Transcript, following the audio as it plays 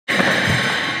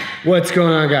What's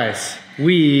going on, guys?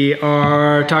 We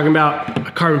are talking about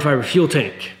a carbon fiber fuel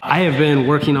tank. I have been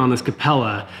working on this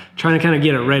Capella, trying to kind of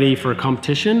get it ready for a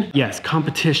competition. Yes,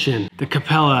 competition. The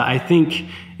Capella, I think,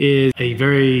 is a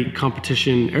very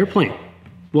competition airplane.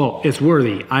 Well, it's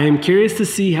worthy. I am curious to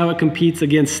see how it competes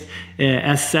against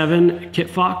S7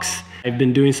 Kit Fox. I've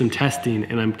been doing some testing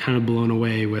and I'm kind of blown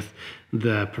away with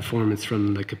the performance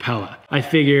from the Capella. I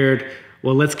figured,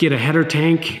 well, let's get a header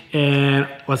tank and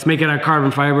let's make it out of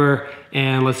carbon fiber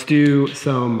and let's do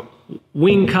some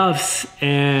wing cuffs,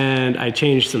 and I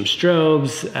changed some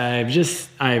strobes.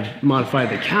 I've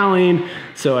modified the cowling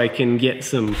so I can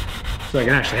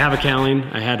actually have a cowling.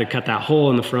 I had to cut that hole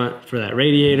in the front for that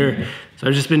radiator. So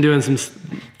I've just been doing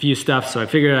few stuff. So I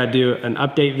figured I'd do an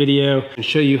update video and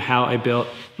show you how I built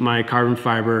my carbon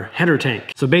fiber header tank.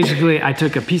 So basically I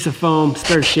took a piece of foam,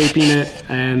 started shaping it,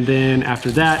 and then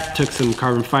after that took some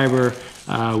carbon fiber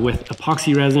with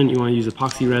epoxy resin. You want to use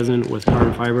epoxy resin with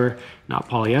carbon fiber, not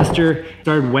polyester.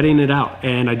 Started wetting it out,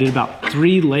 and I did about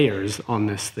 3 layers on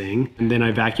this thing, and then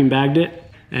I vacuum bagged it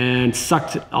and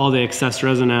sucked all the excess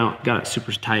resin out, got it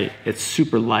super tight. It's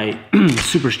super light,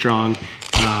 super strong.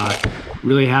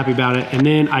 Really happy about it. And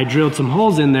then I drilled some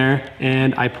holes in there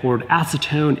and I poured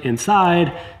acetone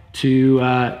inside to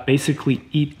basically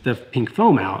eat the pink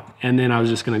foam out. And then I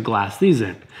was just gonna glass these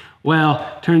in.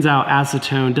 Well, turns out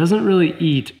acetone doesn't really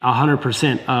eat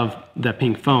 100% of the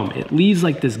pink foam. It leaves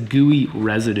like this gooey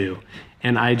residue,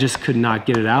 and I just could not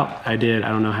get it out. I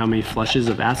don't know how many flushes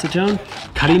of acetone,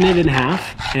 cutting it in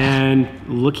half and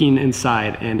looking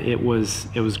inside, and it was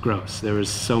gross. There was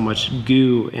so much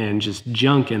goo and just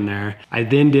junk in there. I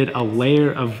then did a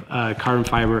layer of carbon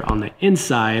fiber on the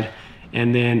inside,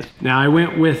 and then now I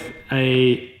went with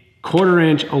a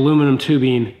 1/4-inch aluminum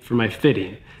tubing for my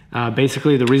fitting.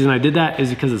 Basically, the reason I did that is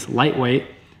because it's lightweight,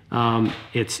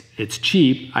 it's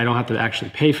cheap, I don't have to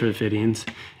actually pay for the fittings,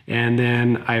 and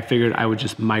then I figured I would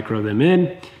just micro them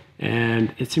in,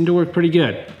 and it seemed to work pretty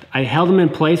good. I held them in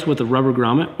place with a rubber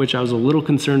grommet, which I was a little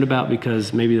concerned about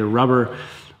because maybe the rubber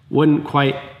wouldn't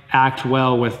quite act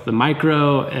well with the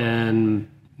micro and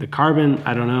the carbon,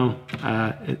 I don't know,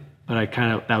 but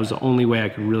that was the only way I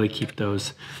could really keep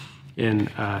those in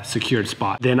a secured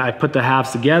spot. Then I put the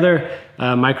halves together,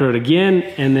 microed again,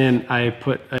 and then I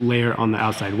put a layer on the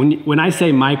outside. When I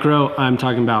say micro, I'm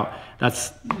talking about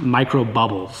that's micro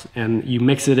bubbles, and you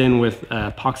mix it in with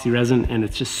epoxy resin, and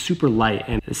it's just super light,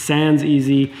 and it sands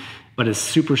easy, but it's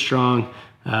super strong.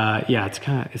 Yeah,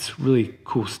 it's really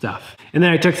cool stuff. And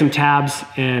then I took some tabs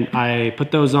and I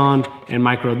put those on and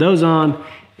microed those on,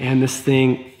 and this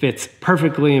thing fits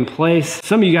perfectly in place.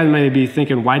 Some of you guys might be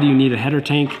thinking, why do you need a header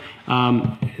tank?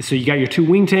 So you got your 2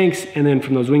 wing tanks, and then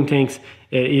from those wing tanks,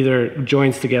 it either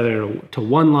joins together to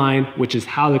one line, which is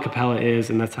how the Capella is,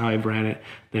 and that's how I've ran it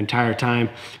the entire time.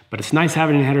 But it's nice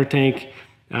having a header tank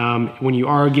when you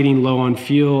are getting low on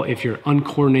fuel. If you're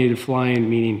uncoordinated flying,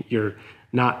 meaning you're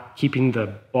not keeping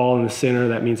the ball in the center,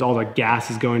 that means all the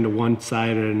gas is going to one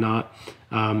side or not,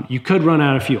 you could run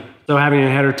out of fuel. So having a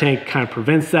header tank kind of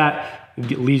prevents that.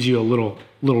 It leaves you a little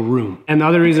room. And the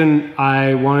other reason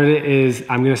I wanted it is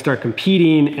I'm gonna start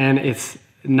competing, and it's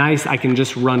nice, I can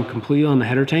just run completely on the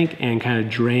header tank and kind of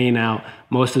drain out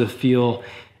most of the fuel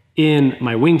in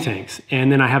my wing tanks.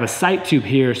 And then I have a sight tube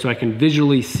here so I can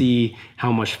visually see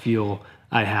how much fuel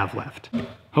I have left.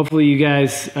 Hopefully you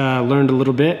guys learned a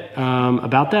little bit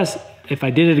about this. If I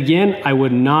did it again, I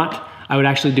would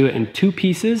actually do it in 2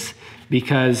 pieces,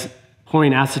 because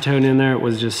pouring acetone in there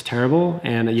was just terrible,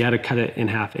 and you had to cut it in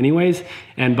half anyways.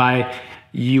 And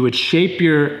you would shape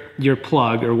your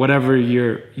plug or whatever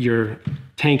your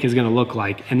tank is gonna look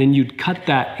like, and then you'd cut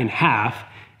that in half,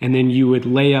 and then you would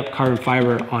lay up carbon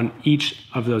fiber on each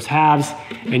of those halves,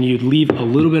 and you'd leave a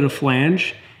little bit of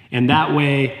flange, and that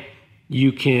way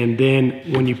you can then,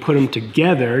 when you put them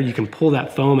together, you can pull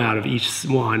that foam out of each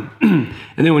one, and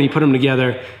then when you put them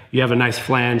together, you have a nice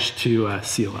flange to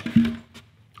seal up.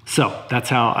 So that's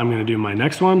how I'm gonna do my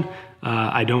next one.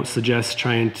 I don't suggest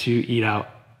trying to eat out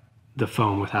the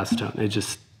foam with acetone. It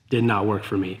just did not work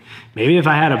for me. Maybe if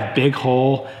I had a big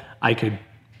hole, I could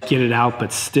get it out,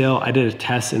 but still, I did a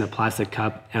test in a plastic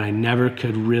cup and I never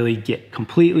could really get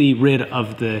completely rid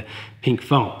of the pink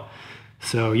foam.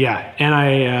 So yeah, and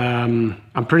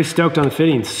I'm pretty stoked on the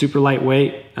fittings, super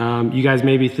lightweight. You guys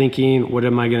may be thinking, what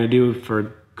am I gonna do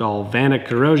for galvanic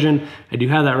corrosion? I do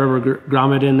have that rubber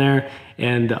grommet in there,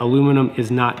 and the aluminum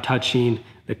is not touching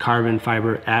the carbon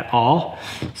fiber at all,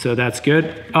 so that's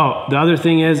good. Oh, the other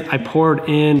thing is I poured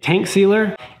in tank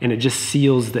sealer, and it just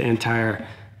seals the entire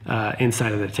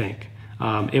inside of the tank.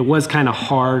 It was kind of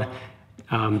hard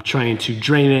trying to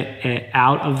drain it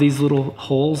out of these little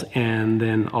holes and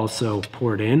then also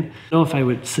pour it in. I don't know if I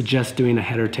would suggest doing a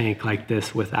header tank like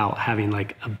this without having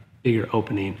like a bigger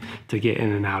opening to get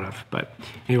in and out of. But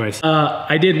anyways,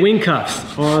 I did wing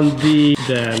cuffs on the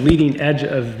leading edge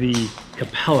of the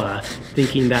Capella,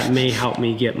 thinking that may help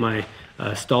me get my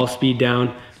stall speed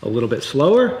down a little bit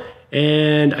slower.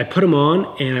 And I put them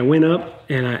on and I went up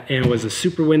and it was a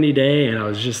super windy day, and I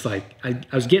was just like, I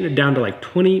was getting it down to like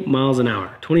 20 miles an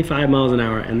hour, 25 miles an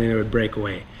hour, and then it would break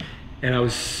away. And I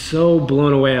was so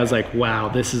blown away. I was like, wow,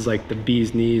 this is like the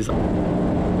bee's knees.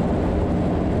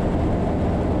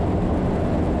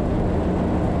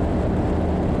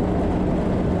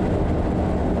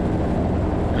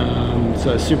 So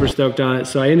I was super stoked on it.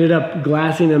 So I ended up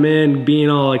glassing them in, being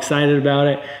all excited about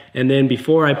it. And then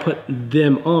before I put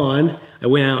them on, I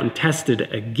went out and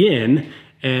tested again.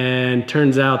 And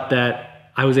turns out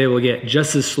that I was able to get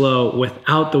just as slow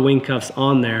without the wing cuffs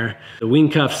on there. The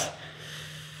wing cuffs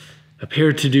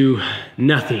appeared to do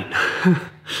nothing.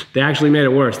 They actually made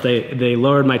it worse. They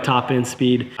lowered my top end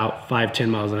speed about 5-10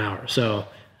 miles an hour. So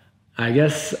I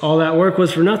guess all that work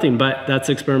was for nothing, but that's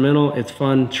experimental. It's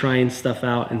fun trying stuff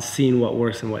out and seeing what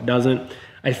works and what doesn't.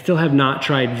 I still have not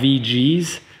tried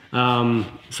VGs,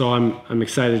 so I'm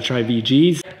excited to try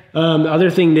VGs. The other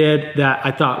thing that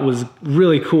I thought was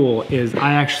really cool is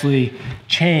I actually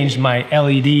changed my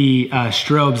LED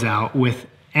strobes out with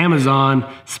Amazon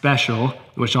Special,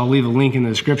 which I'll leave a link in the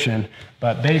description,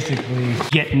 but basically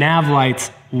get nav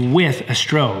lights with a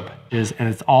strobe. And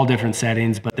it's all different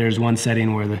settings, but there's one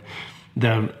setting where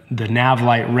the nav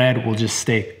light red will just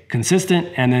stay consistent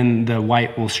and then the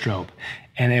white will strobe.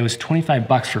 And it was 25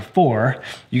 bucks for 4.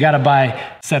 You gotta buy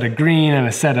a set of green and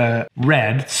a set of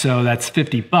red, so that's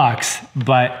 50 bucks,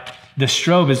 but the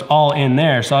strobe is all in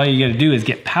there, so all you gotta do is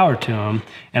get power to them.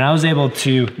 And I was able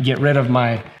to get rid of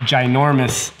my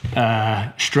ginormous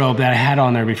strobe that I had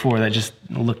on there before that just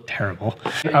looked terrible.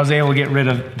 I was able to get rid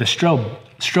of the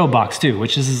strobe box too,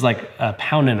 which this is like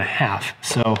 £1.50 pounds.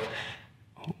 So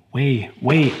way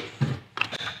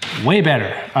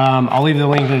better. I'll leave the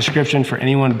link in the description for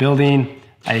anyone building.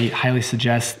 I highly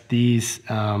suggest these.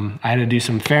 I had to do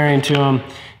some fairing to them,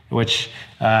 which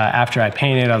after I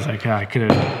painted, I was like, oh, I could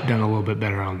have done a little bit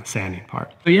better on the sanding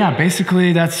part. But yeah,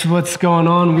 basically that's what's going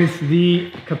on with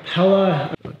the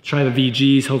Capella. Try the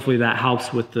VGs. Hopefully that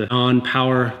helps with the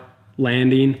on-power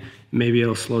landing. Maybe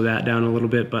it'll slow that down a little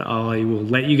bit, but I will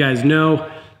let you guys know.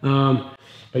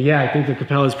 But yeah, I think the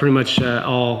Capella is pretty much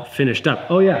all finished up.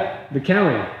 Oh yeah, the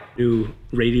cowling. New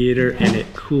radiator, and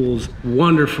it cools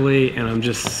wonderfully, and I'm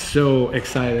just so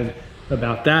excited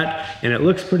about that. And it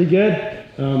looks pretty good.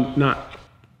 Not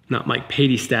Mike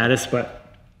Patey status,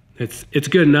 but it's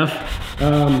good enough.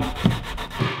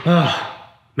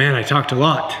 Man, I talked a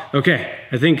lot. Okay,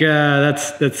 I think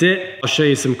that's it. I'll show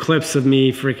you some clips of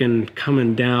me freaking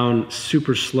coming down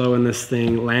super slow in this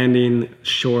thing, landing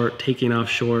short, taking off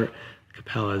short.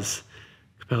 Capella's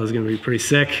gonna be pretty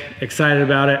sick. Excited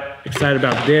about it, excited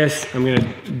about this. I'm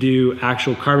gonna do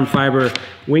actual carbon fiber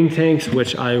wing tanks,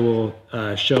 which I will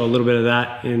show a little bit of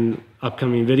that in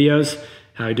upcoming videos,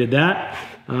 how I did that.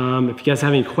 If you guys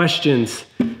have any questions,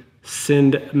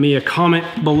 send me a comment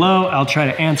below. I'll try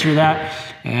to answer that.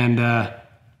 And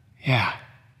yeah,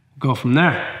 go from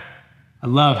there. I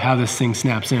love how this thing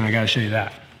snaps in. I gotta show you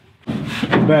that.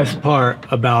 The best part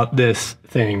about this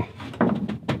thing.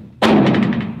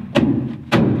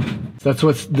 So that's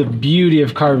what's the beauty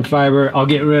of carbon fiber. I'll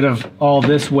get rid of all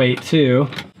this weight too.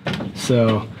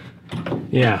 So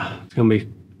yeah, it's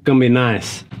gonna be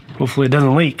nice. Hopefully it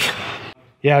doesn't leak.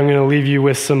 Yeah, I'm gonna leave you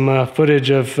with some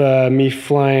footage of me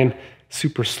flying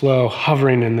super slow,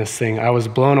 hovering in this thing. I was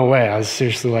blown away. I was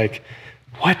seriously like,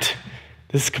 what?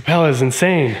 This Capella is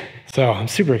insane. So I'm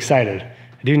super excited.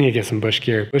 I do need to get some bush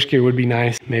gear. Bush gear would be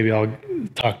nice. Maybe I'll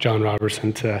talk John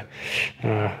Robertson to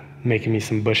making me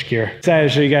some bush gear. Excited to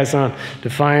show you guys on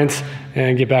Defiance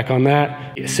and get back on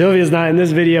that. Sylvia's not in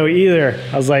this video either.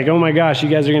 I was like, oh my gosh, you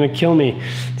guys are gonna kill me.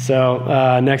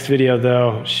 So next video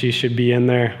though, she should be in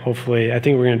there. Hopefully, I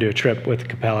think we're gonna do a trip with the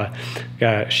Capella.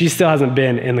 She still hasn't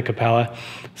been in the Capella.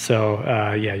 So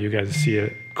yeah, you guys see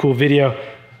a cool video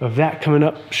of that coming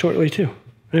up shortly too.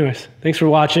 Anyways, thanks for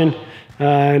watching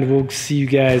and we'll see you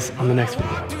guys on the next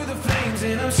video.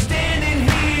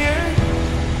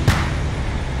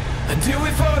 Do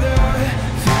it for the